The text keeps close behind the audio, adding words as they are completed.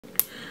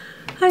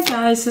Hi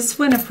guys, it's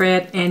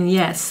Winifred, and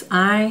yes,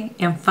 I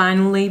am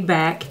finally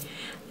back.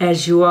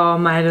 As you all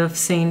might have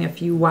seen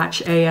if you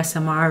watch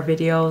ASMR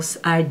videos,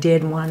 I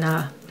did one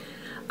a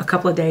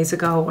couple of days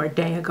ago or a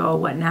day ago,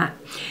 whatnot.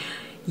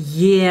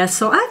 Yeah,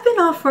 so I've been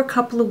off for a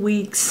couple of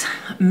weeks,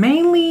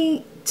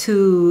 mainly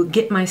to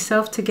get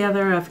myself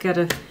together. I've got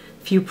a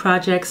few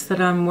projects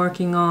that I'm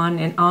working on,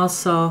 and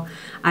also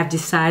I've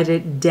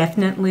decided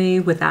definitely,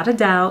 without a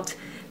doubt,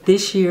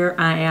 this year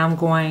I am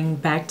going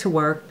back to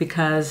work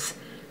because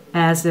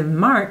as of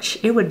March,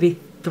 it would be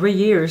 3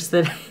 years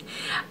that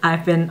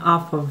I've been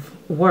off of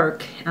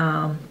work.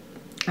 I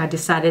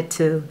decided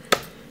to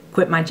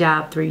quit my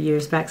job 3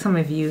 years back. Some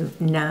of you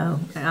know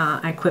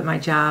I quit my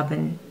job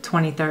in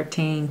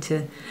 2013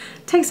 to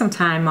take some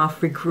time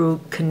off,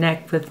 regroup,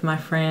 connect with my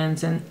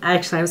friends, and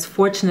actually I was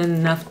fortunate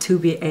enough to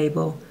be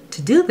able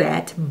to do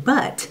that.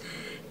 But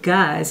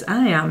guys,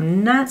 I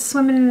am not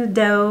swimming in the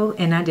dough,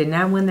 and I did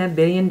not win that $1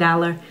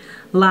 billion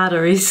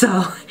lottery,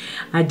 so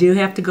I do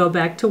have to go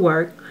back to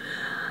work.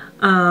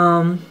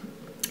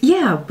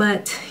 Yeah,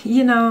 but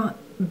you know,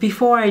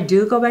 before I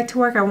do go back to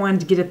work, I wanted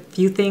to get a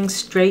few things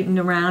straightened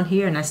around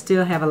here, and I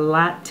still have a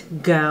lot to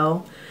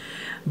go.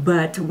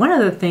 But one of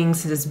the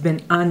things that has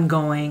been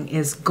ongoing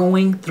is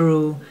going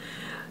through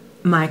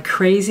my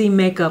crazy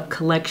makeup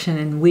collection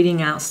and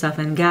weeding out stuff.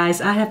 And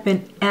guys, I have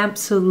been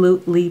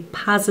absolutely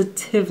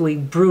positively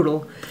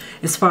brutal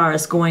as far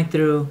as going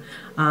through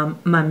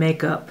my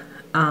makeup.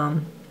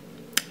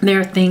 There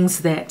are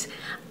things that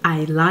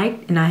I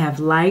liked and I have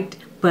liked,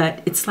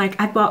 but it's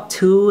like I bought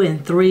 2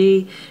 and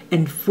 3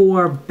 and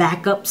 4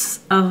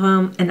 backups of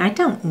them, and I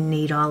don't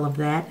need all of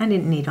that. I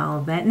didn't need all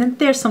of that. And then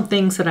there's some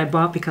things that I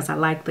bought because I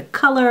like the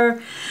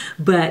color,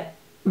 but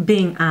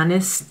being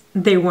honest,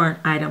 they weren't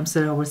items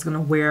that I was going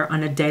to wear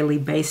on a daily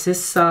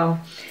basis. So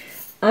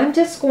I'm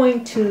just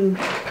going to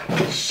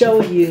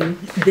show you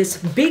this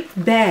big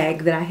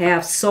bag that I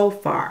have so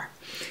far.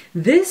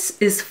 This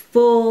is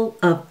full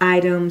of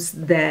items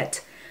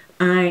that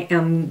I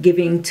am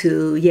giving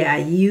to, yeah,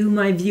 you,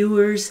 my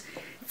viewers,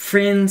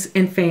 friends,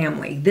 and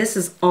family. This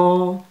is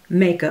all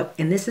makeup,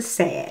 and this is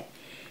sad.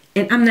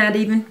 And I'm not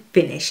even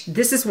finished.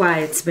 This is why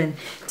it's been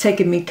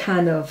taking me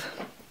kind of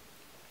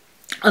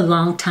a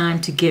long time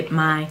to get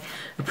my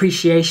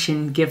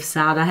appreciation gifts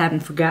out. I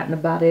haven't forgotten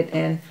about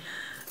it,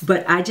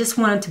 but I just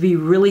wanted to be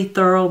really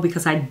thorough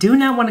because I do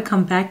not want to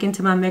come back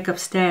into my makeup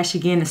stash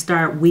again and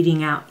start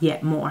weeding out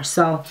yet more.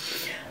 So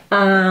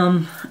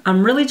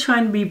I'm really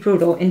trying to be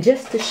brutal, and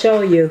just to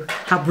show you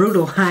how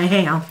brutal I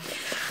am,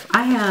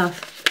 I have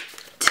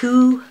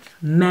 2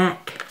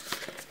 MAC,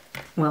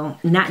 well,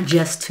 not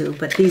just 2,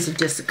 but these are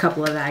just a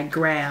couple that I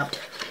grabbed.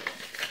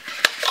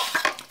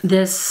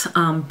 This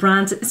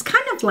bronze, it's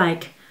kind of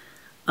like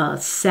a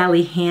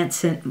Sally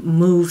Hansen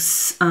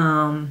mousse,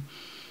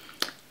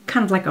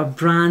 kind of like a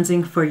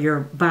bronzing for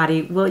your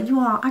body. Well, you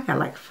all, I got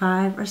like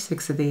 5 or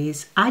 6 of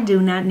these. I do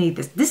not need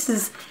this. This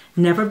has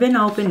never been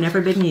opened,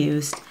 never been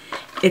used.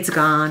 It's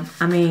gone.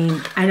 I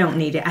mean, I don't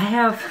need it. I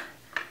have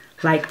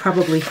like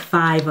probably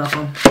 5 of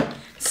them.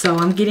 So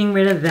I'm getting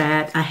rid of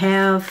that. I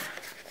have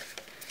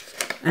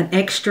an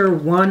extra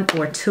 1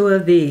 or 2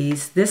 of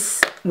these.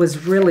 This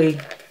was really,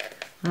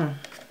 oh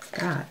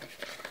God,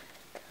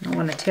 I don't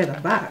want to tear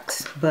the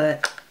box,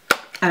 but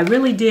I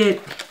really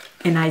did,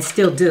 and I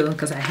still do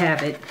because I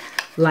have it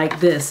like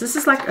this. This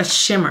is like a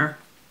shimmer.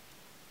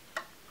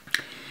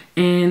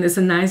 And it's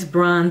a nice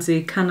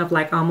bronzy, kind of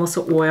like almost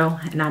an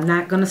oil. And I'm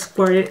not going to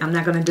squirt it. I'm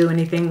not going to do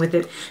anything with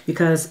it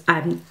because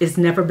it's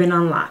never been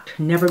unlocked,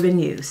 never been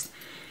used.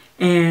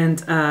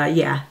 And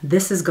yeah,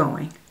 this is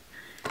going.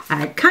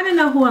 I kind of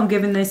know who I'm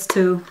giving this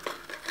to.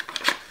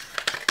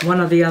 One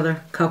or the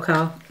other,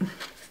 Coco.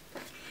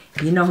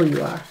 You know who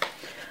you are.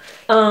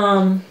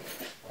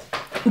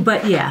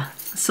 But yeah,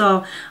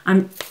 so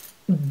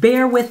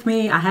bear with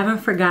me. I haven't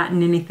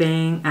forgotten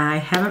anything. I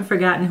haven't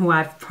forgotten who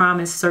I've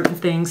promised certain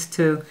things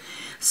to.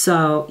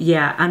 So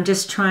yeah, I'm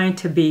just trying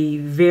to be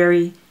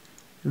very,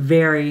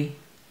 very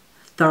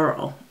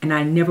thorough. And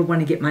I never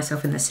want to get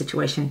myself in this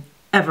situation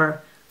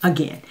ever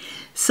again.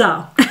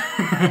 So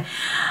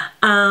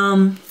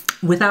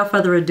without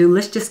further ado,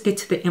 let's just get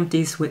to the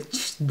empties,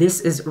 which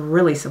this is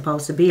really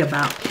supposed to be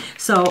about.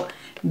 So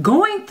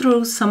going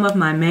through some of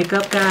my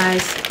makeup,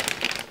 guys,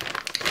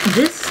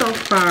 this so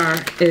far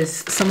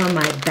is some of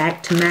my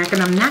back to MAC,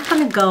 and I'm not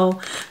going to go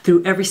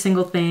through every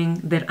single thing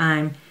that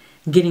I'm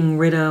getting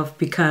rid of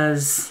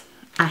because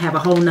I have a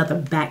whole nother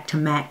back to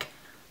MAC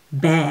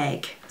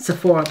bag,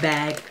 Sephora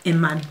bag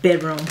in my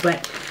bedroom.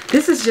 But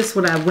this is just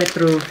what I went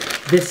through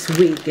this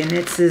week, and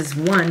it says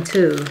 1,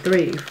 2,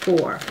 3,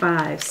 4,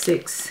 5,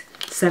 6,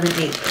 7,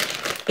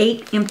 8.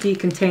 8 empty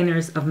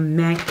containers of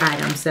MAC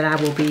items that I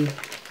will be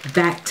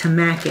back to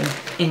MACing,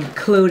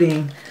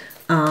 including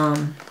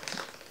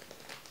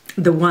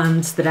the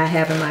ones that I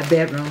have in my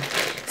bedroom.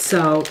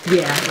 So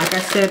yeah, like I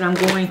said, I'm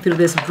going through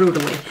this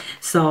brutally.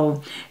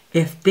 So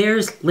if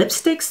there's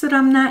lipsticks that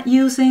I'm not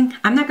using,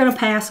 I'm not going to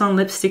pass on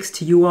lipsticks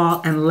to you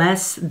all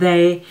unless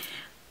they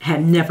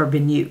had never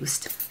been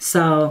used.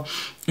 So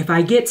if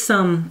I get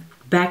some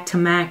back to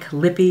MAC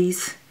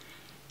lippies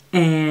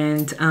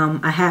and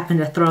I happen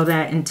to throw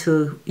that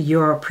into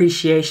your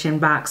appreciation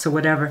box or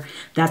whatever,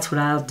 that's what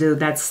I'll do.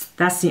 That's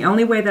the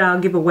only way that I'll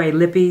give away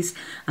lippies,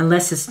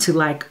 unless it's to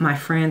like my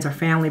friends or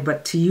family.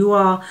 But to you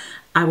all,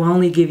 I will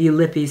only give you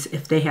lippies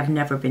if they have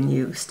never been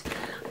used.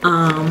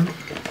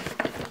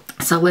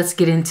 So let's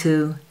get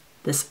into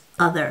this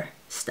other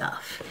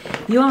stuff.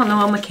 You all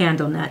know I'm a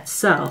candle nut,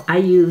 so I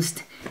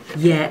used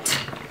yet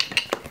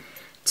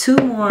 2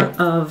 more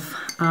of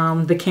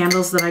the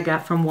candles that I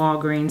got from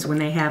Walgreens when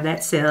they have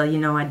that sale. You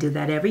know I do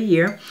that every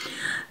year.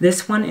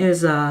 This one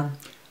is a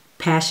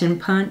Passion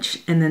Punch,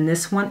 and then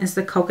this one is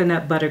the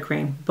Coconut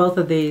Buttercream. Both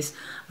of these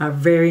are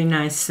very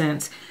nice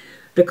scents.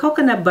 The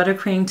Coconut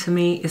Buttercream to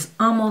me is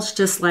almost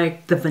just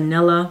like the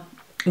vanilla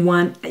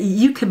one.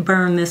 You could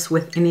burn this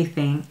with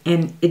anything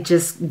and it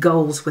just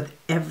goes with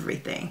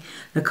everything.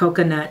 The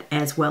coconut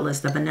as well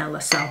as the vanilla.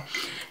 So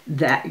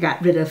that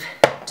got rid of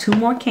 2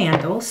 more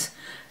candles.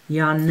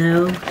 Y'all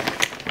know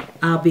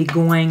I'll be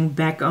going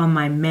back on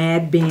my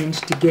mad binge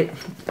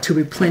to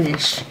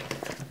replenish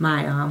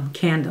my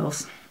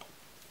candles.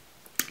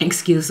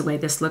 Excuse the way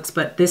this looks,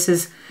 but this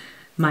is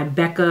my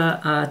Becca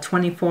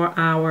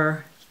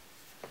 24-hour,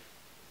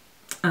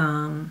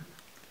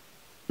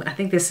 I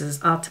think this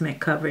is Ultimate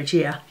Coverage,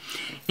 yeah.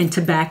 And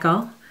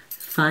tobacco,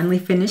 finally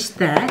finished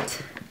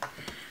that.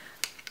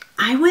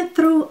 I went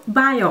through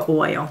bio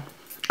oil.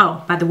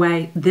 Oh, by the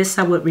way, this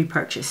I would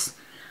repurchase.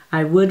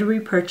 I would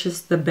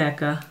repurchase the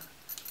Becca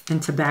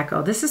and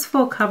tobacco. This is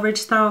full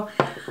coverage though.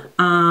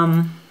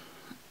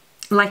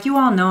 Like you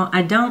all know,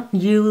 I don't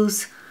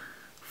use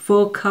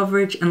full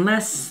coverage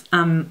unless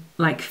I'm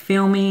like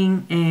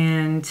filming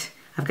and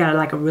I've got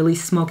like a really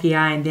smoky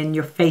eye, and then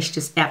your face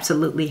just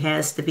absolutely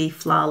has to be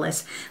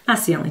flawless.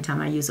 That's the only time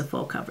I use a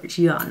full coverage.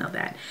 You all know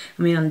that.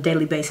 I mean, on a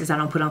daily basis, I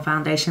don't put on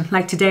foundation.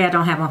 Like today, I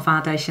don't have on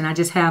foundation. I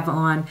just have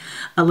on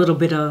a little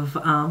bit of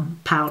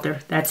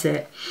powder. That's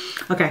it.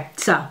 Okay,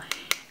 so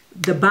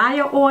the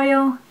bio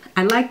oil,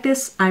 I like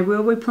this. I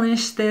will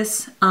replenish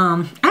this.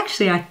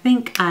 Actually, I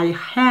think I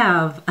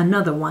have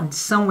another one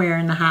somewhere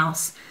in the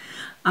house.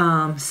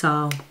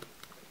 So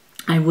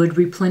I would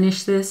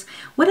replenish this.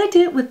 What I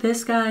did with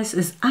this, guys,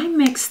 is I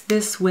mixed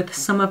this with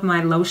some of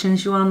my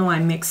lotions. You all know I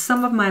mix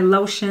some of my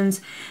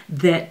lotions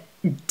that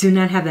do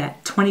not have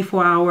that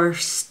 24-hour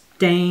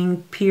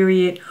staying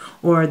period,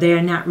 or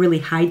they're not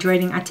really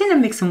hydrating. I tend to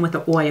mix them with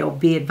the oil,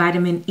 be it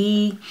vitamin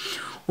E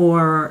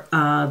or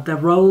the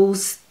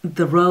rose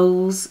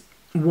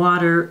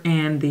water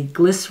and the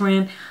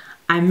glycerin.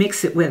 I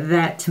mix it with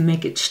that to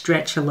make it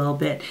stretch a little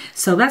bit.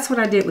 So that's what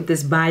I did with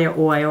this bio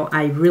oil.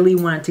 I really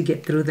wanted to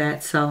get through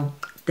that, so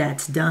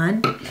that's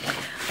done.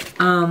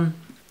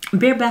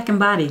 Bare Back and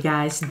Body,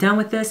 guys, done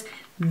with this.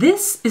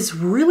 This is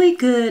really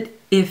good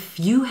if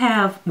you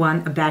have, well,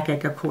 a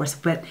backache, of course,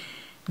 but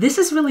this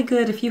is really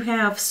good if you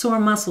have sore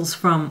muscles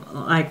from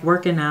like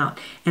working out.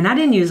 And I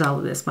didn't use all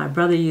of this. My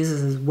brother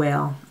uses as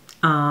well.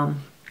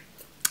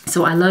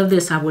 So I love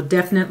this. I will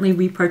definitely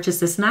repurchase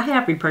this, and I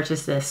have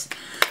repurchased this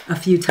a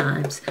few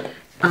times.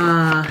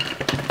 My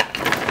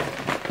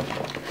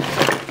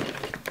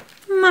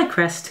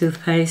Crest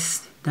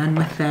toothpaste, done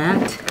with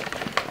that.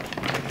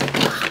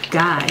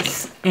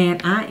 Guys,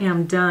 and I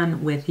am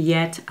done with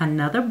yet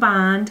another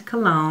Bond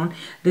cologne.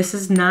 This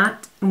is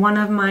not one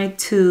of my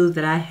 2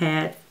 that I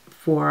had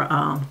for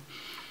a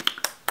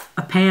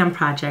Pam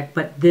project,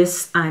 but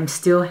this, I'm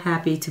still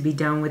happy to be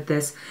done with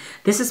this.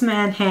 This is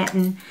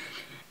Manhattan.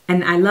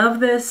 And I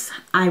love this.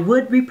 I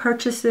would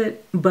repurchase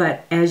it,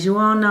 but as you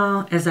all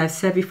know, as I've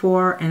said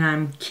before, and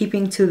I'm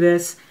keeping to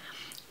this,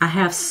 I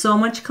have so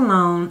much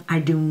cologne. I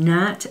do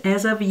not,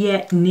 as of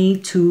yet,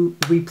 need to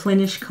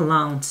replenish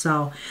cologne.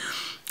 So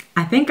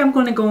I think I'm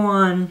going to go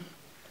on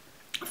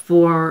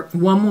for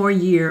 1 more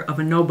year of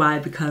a no-buy,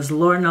 because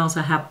Lord knows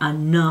I have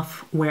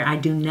enough where I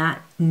do not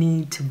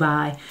need to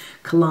buy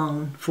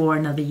cologne for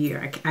another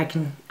year. I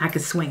can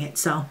swing it.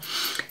 So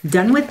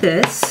done with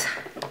this.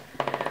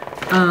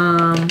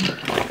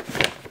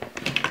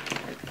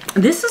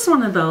 This is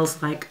one of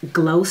those like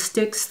glow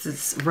sticks.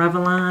 It's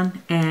Revlon,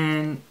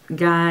 and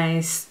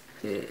guys,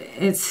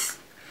 it's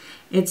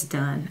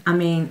done. I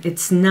mean,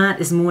 it's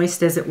not as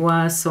moist as it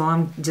was, so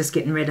I'm just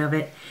getting rid of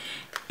it.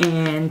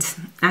 And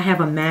I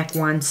have a MAC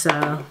one,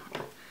 so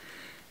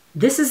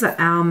this is an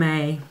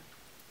Almay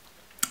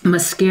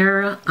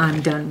mascara.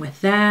 I'm done with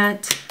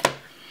that.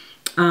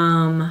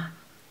 Don't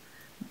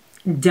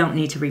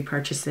need to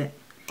repurchase it.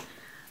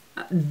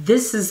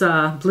 This is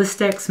a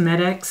Blistex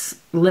Medex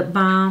lip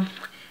balm.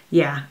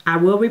 Yeah, I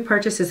will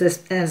repurchase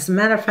this. As a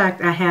matter of fact,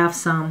 I have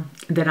some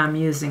that I'm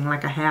using,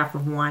 like a half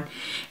of one.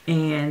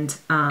 And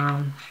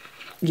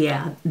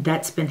yeah,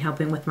 that's been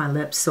helping with my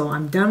lips. So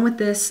I'm done with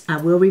this. I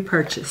will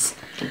repurchase.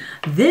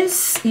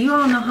 This, you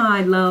all know how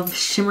I love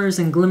shimmers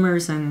and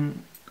glimmers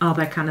and all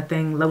that kind of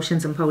thing,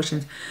 lotions and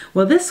potions.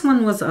 Well, this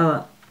one was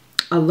a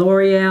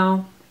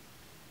L'Oreal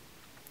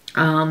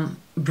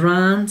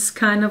bronze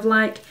kind of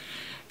like.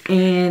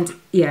 And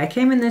yeah, it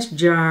came in this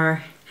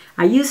jar.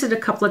 I used it a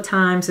couple of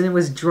times and it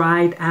was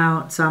dried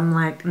out. So I'm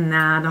like,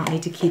 nah, I don't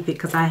need to keep it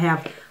because I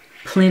have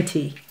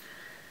plenty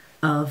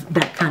of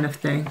that kind of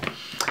thing.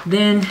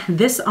 Then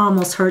this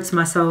almost hurts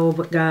my soul,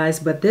 guys,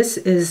 but this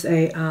is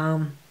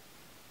a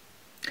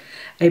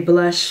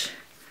blush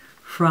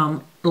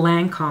from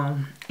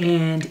Lancome,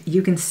 and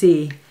you can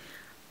see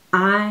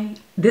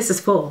this is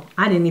full.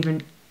 I didn't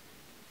even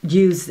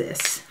use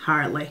this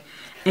hardly,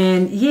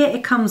 and yeah,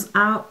 it comes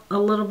out a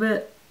little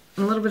bit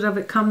of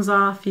it comes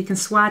off. You can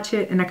swatch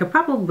it, and I could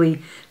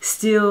probably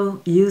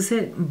still use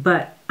it,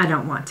 but I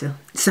don't want to,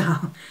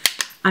 so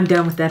I'm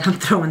done with that. I'm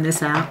throwing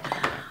this out.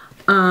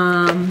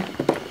 I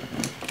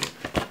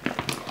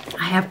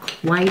have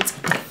quite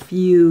a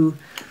few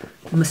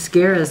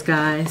mascaras,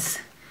 guys,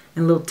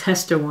 and little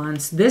tester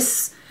ones.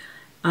 This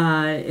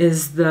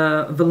is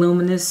the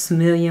Voluminous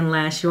Million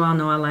Lash. You all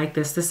know I like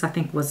this. This I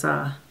think was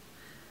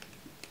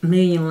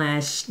Million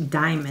Lash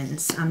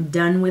Diamonds. I'm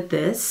done with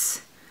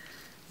this.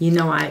 You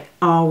know, I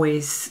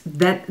always,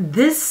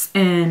 this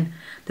and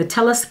the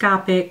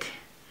Telescopic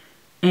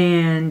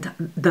and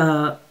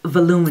the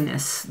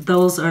Voluminous,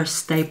 those are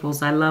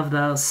staples. I love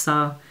those.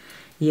 So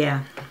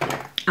yeah.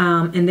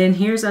 And then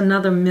here's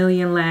another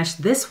Million Lash.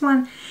 This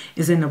one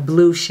is in a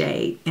blue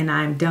shade, and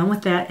I'm done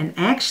with that. And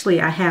actually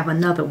I have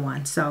another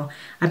one. So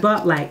I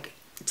bought like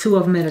 2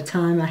 of them at a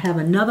time. I have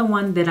another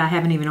one that I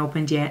haven't even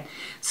opened yet,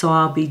 so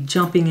I'll be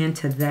jumping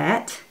into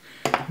that.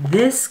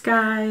 This,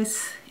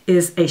 guys,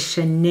 is a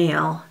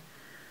Chanel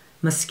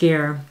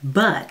mascara,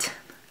 but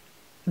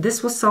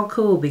this was so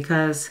cool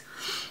because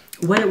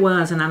what it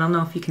was, and I don't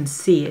know if you can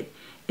see it,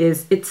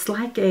 is it's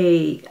like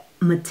a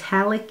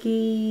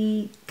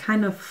metallic-y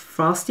kind of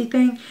frosty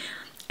thing.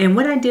 And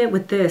what I did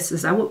with this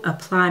is I would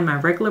apply my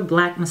regular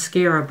black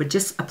mascara, but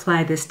just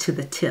apply this to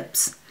the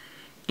tips.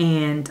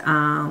 And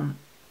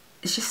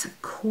it's just a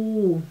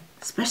cool,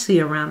 especially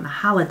around the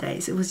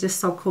holidays, it was just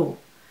so cool.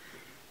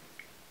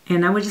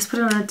 And I would just put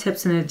it on the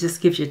tips, and it just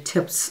gives your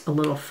tips a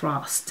little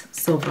frost,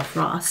 silver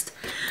frost.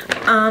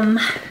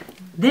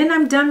 Then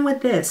I'm done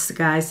with this,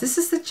 guys. This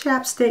is the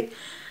Chapstick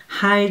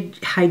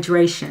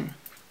Hydration.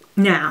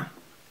 Now,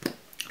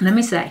 let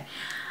me say,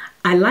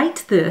 I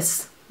liked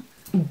this,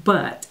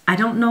 but I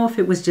don't know if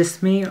it was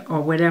just me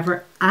or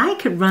whatever. I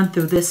could run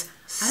through this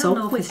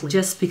so quickly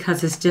just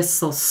because it's just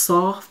so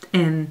soft,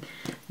 and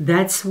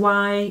that's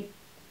why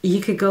you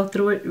could go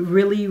through it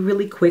really,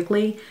 really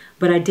quickly.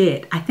 But I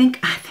did. I think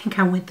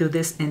I went through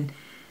this in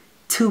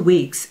 2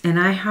 weeks, and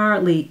I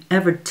hardly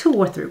ever, 2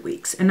 or 3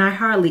 weeks, and I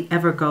hardly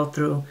ever go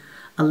through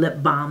a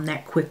lip balm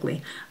that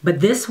quickly. But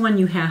this one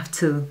you have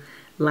to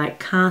like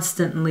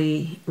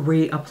constantly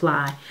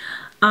reapply.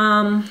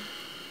 I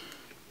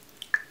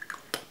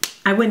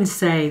wouldn't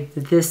say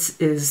that this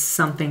is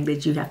something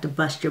that you have to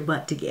bust your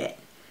butt to get.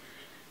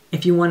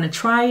 If you want to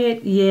try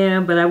it, yeah,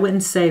 but I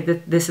wouldn't say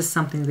that this is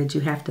something that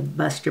you have to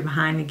bust your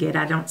behind to get.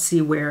 I don't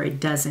see where it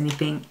does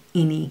anything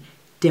any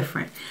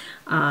different.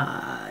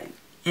 And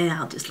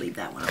I'll just leave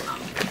that one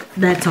alone.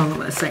 That's all I'm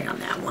going to say on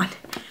that one.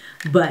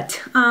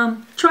 But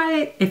try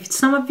it. If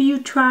some of you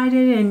tried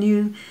it and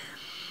you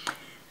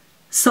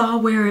saw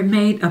where it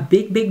made a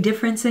big, big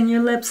difference in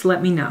your lips,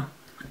 let me know.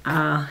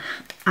 I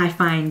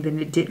find that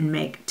it didn't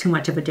make too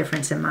much of a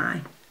difference in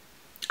mine.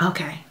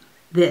 Okay,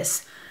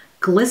 this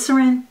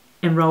glycerin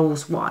and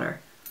rose water.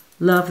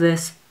 Love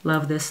this,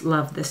 love this,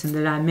 love this. And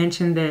did I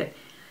mention that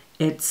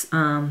it's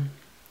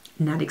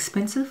not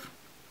expensive?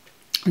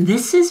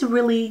 This is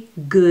really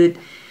good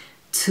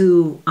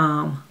to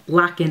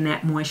lock in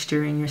that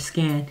moisture in your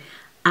skin.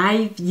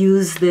 I've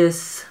used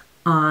this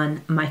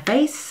on my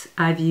face.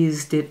 I've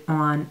used it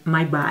on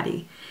my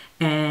body,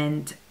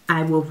 and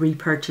I will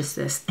repurchase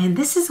this. And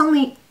this is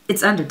only,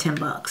 it's under 10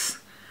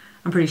 bucks.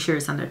 I'm pretty sure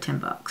it's under 10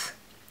 bucks.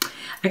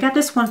 I got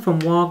this one from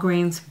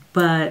Walgreens,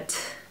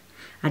 but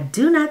I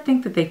do not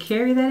think that they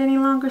carry that any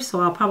longer,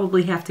 so I'll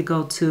probably have to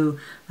go to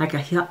like a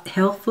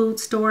health food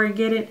store and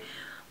get it.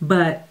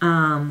 But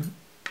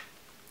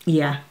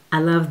yeah, I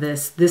love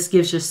this. This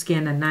gives your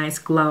skin a nice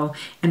glow.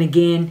 And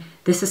again,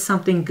 this is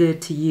something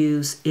good to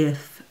use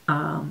if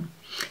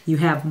you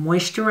have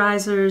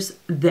moisturizers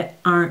that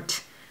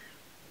aren't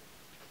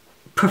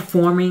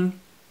performing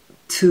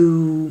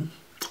to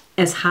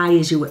as high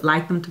as you would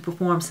like them to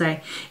perform.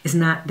 Say,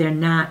 they're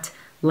not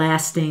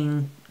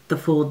lasting the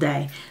full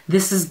day.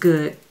 This is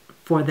good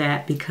for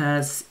that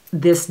because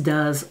this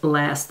does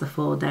last the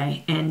full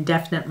day, and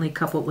definitely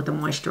coupled with the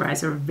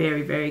moisturizer,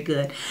 very, very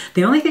good.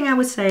 The only thing I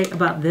would say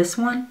about this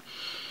one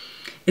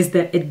is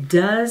that it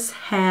does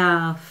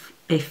have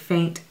a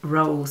faint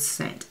rose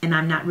scent, and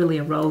I'm not really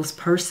a rose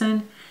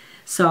person,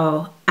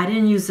 so I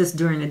didn't use this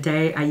during the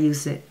day. I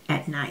use it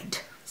at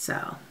night.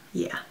 So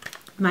yeah,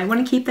 you might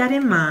want to keep that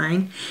in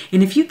mind.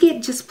 And if you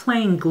get just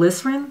plain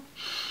glycerin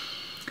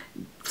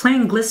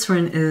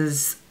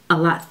is a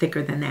lot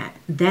thicker than that.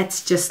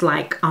 That's just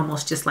like,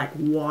 almost just like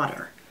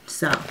water.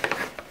 So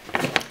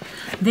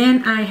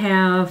then I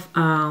have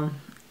a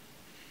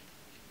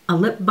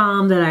lip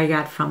balm that I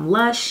got from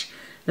Lush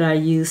that I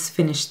used,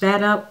 finished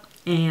that up,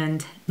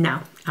 and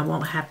no, I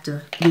won't have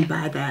to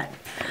rebuy that.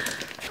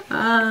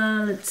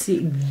 Let's see,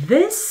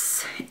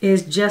 this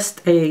is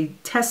just a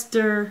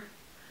tester,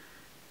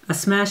 a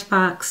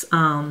Smashbox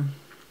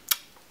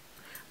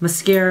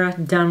mascara,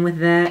 done with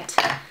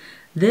that.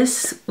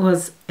 This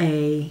was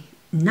a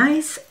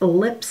nice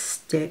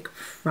lipstick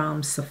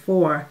from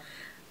Sephora.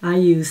 I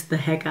used the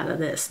heck out of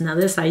this. Now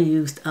this I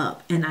used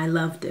up and I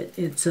loved it.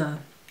 It's a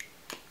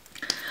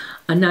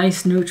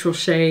nice neutral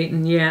shade,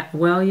 and yeah,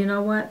 well, you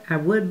know what? I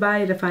would buy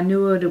it if I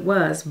knew what it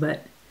was,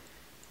 but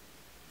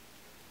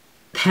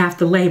half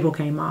the label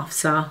came off,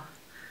 so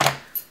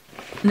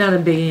not a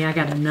biggie. I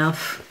got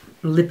enough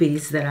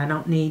lippies that I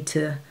don't need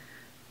to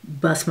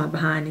bust my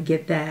behind to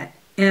get that.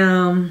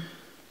 And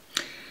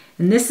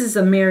this is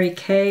a Mary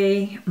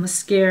Kay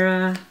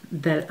mascara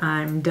that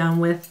I'm done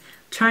with.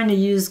 Trying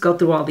to go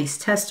through all these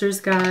testers,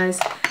 guys.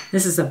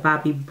 This is a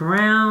Bobbi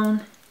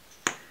Brown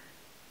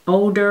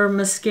older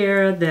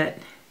mascara that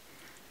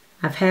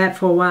I've had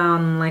for a while,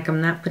 and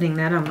I'm not putting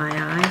that on my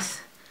eyes.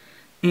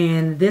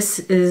 And this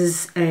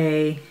is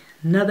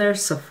another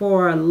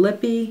Sephora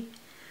lippy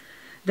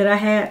that I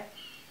had.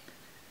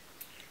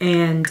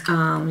 And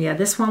yeah,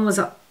 this one was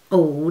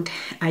old.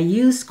 I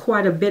used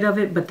quite a bit of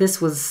it, but this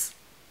was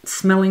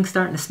starting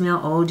to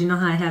smell old. You know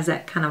how it has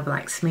that kind of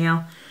like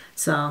smell?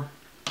 So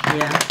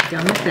yeah,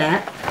 done with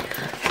that.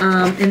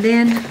 And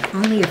then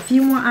only a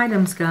few more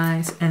items,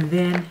 guys, and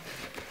then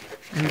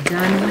I'm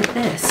done with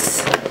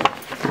this.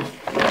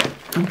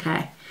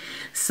 Okay,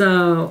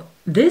 so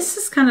this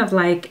is kind of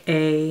like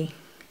I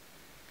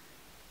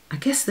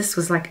guess this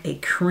was like a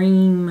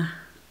cream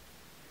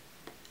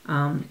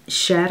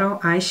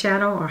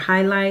eyeshadow or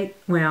highlight.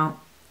 Well,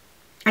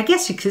 I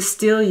guess you could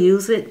still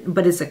use it,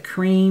 but it's a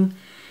cream,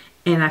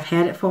 and I've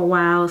had it for a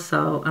while,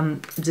 so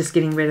I'm just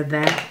getting rid of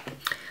that.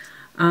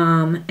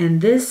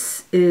 And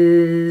this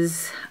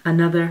is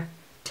another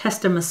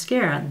tester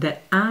mascara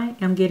that I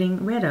am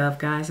getting rid of,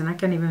 guys, and I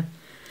don't even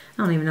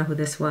know who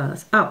this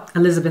was. Oh,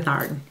 Elizabeth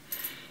Arden.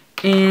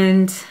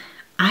 And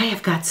I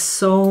have got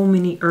so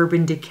many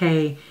Urban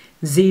Decay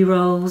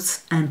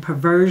Zeros and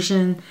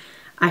Perversion.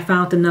 I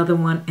found another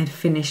one and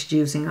finished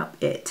using up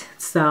it.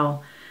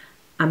 So,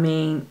 I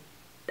mean,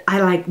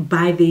 I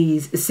buy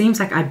these. It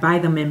seems like I buy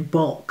them in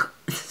bulk.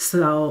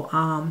 So,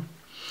 I'm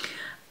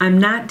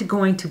not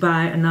going to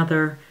buy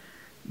another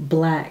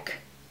black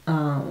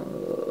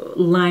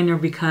liner,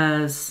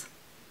 because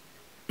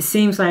it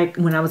seems like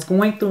when I was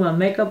going through my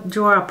makeup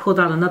drawer, I pulled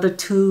out another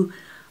two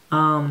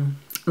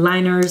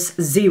liners,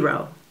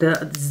 Zero,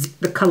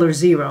 the color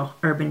Zero,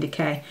 Urban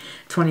Decay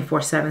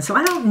 24/7. So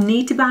I don't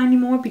need to buy any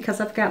more,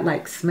 because I've got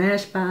like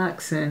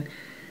Smashbox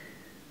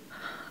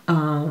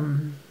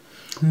and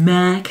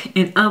MAC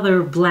and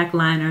other black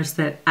liners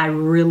that I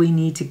really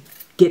need to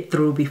get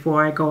through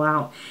before I go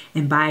out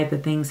and buy the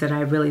things that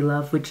I really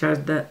love, which are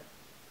the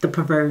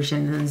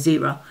Perversion and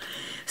Zero.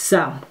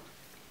 So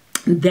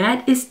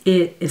that is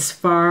it as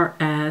far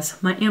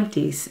as my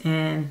empties,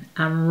 and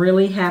I'm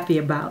really happy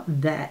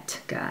about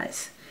that,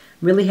 guys.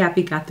 Really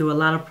happy. Got through a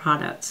lot of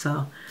products.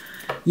 So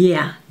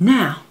yeah,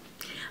 now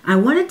I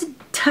wanted to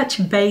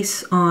touch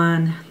base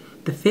on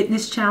the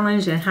fitness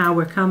challenge and how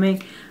we're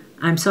coming.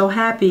 I'm so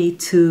happy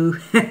to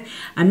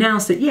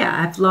announce that,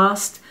 yeah, I've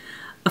lost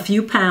a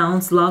few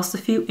pounds, lost a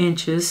few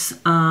inches,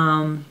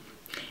 and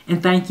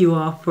thank you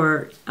all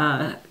for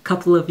a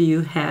couple of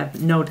you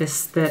have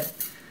noticed that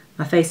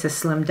my face has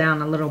slimmed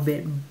down a little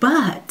bit.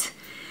 But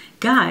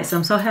guys,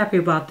 I'm so happy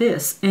about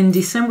this. In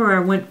December, I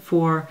went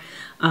for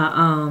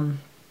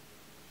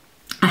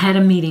I had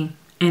a meeting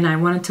and I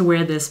wanted to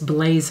wear this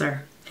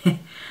blazer.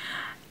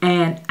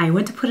 And I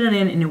went to put it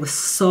in, and it was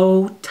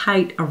so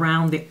tight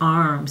around the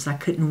arms I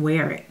couldn't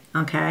wear it.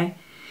 Okay,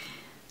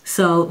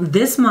 so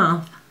this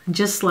month,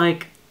 just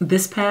like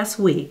this past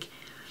week,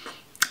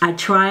 I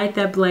tried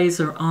that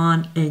blazer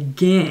on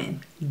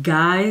again.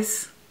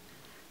 Guys,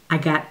 I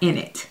got in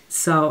it.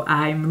 So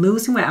I'm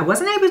losing weight. I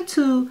wasn't able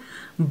to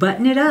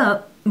button it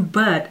up,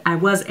 but I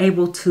was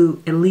able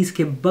to at least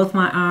get both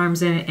my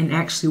arms in it and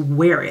actually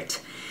wear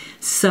it.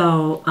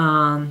 So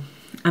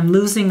I'm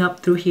losing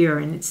up through here,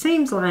 and it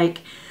seems like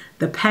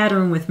the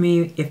pattern with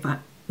me,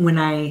 when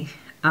I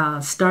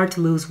start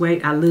to lose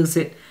weight, I lose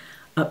it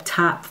up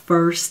top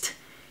first.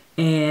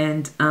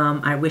 And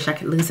I wish I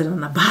could lose it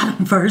on the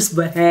bottom first,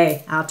 but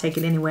hey, I'll take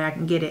it anywhere I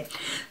can get it.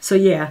 So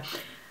yeah,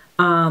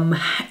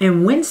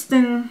 and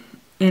Winston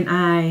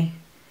and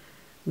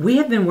we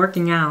have been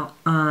working out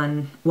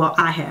on, well,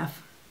 I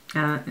have.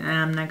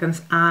 I'm not gonna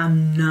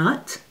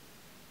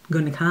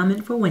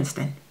comment for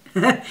Winston,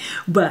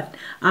 but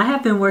I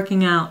have been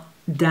working out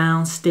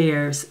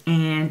downstairs,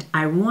 and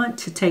I want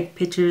to take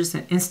pictures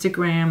and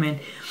Instagram and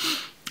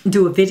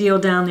do a video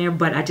down there,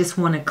 but I just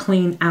want to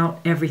clean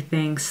out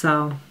everything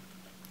so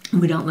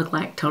we don't look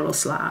like total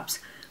slobs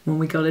when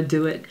we go to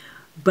do it.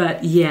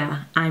 But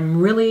yeah,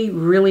 I'm really,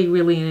 really,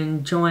 really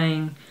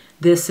enjoying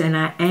this, and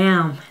I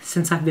am,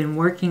 since I've been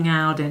working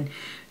out and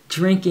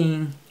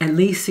drinking at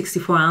least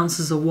 64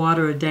 ounces of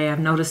water a day. I've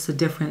noticed a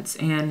difference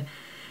in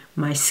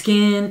my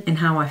skin and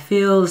how I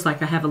feel. It's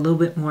like I have a little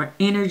bit more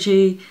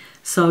energy.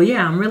 So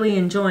yeah, I'm really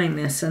enjoying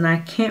this, and I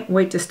can't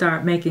wait to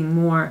start making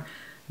more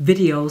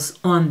videos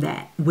on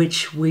that,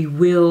 which we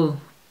will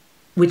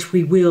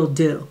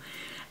do.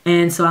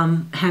 And so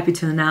I'm happy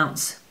to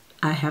announce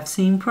I have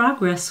seen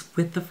progress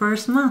with the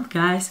first month,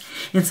 guys.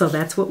 And so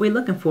that's what we're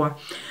looking for.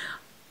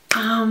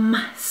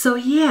 So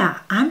yeah,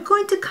 I'm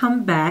going to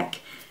come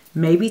back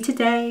maybe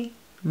today,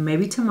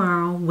 maybe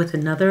tomorrow with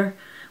another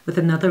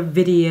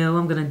video.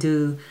 I'm going to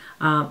do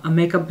a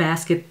makeup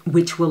basket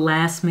which will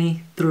last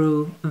me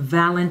through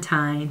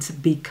Valentine's,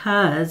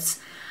 because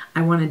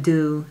I want to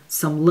do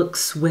some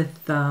looks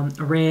with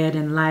red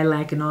and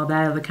lilac and all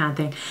that other kind of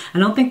thing. I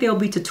don't think there'll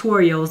be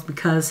tutorials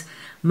because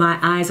my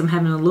eyes, I'm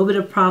having a little bit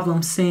of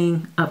problem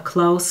seeing up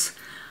close.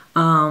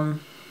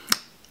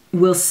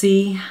 We'll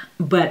see,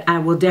 but I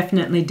will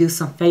definitely do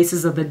some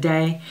faces of the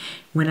day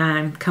when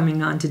I'm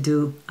coming on to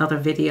do other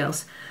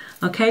videos.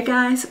 Okay,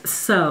 guys,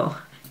 so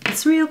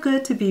it's real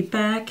good to be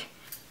back.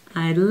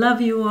 I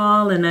love you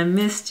all and I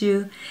missed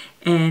you.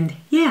 And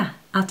yeah,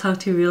 I'll talk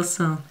to you real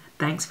soon.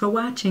 Thanks for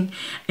watching.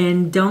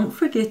 And don't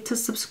forget to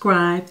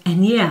subscribe.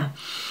 And yeah,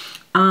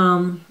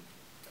 I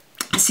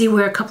see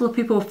where a couple of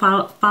people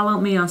follow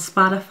me on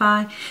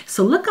Spotify.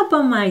 So look up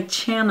on my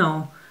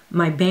channel,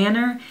 my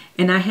banner,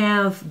 and I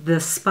have the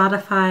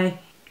Spotify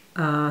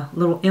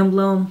little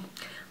emblem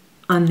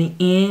on the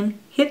end.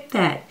 Hit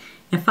that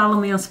and follow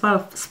me on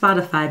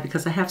Spotify,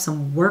 because I have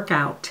some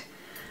workout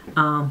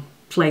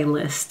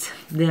playlists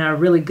that are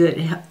really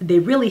good. They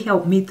really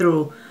help me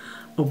through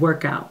a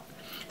workout.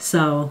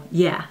 So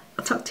yeah,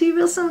 I'll talk to you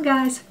real soon,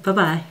 guys.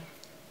 Bye-bye.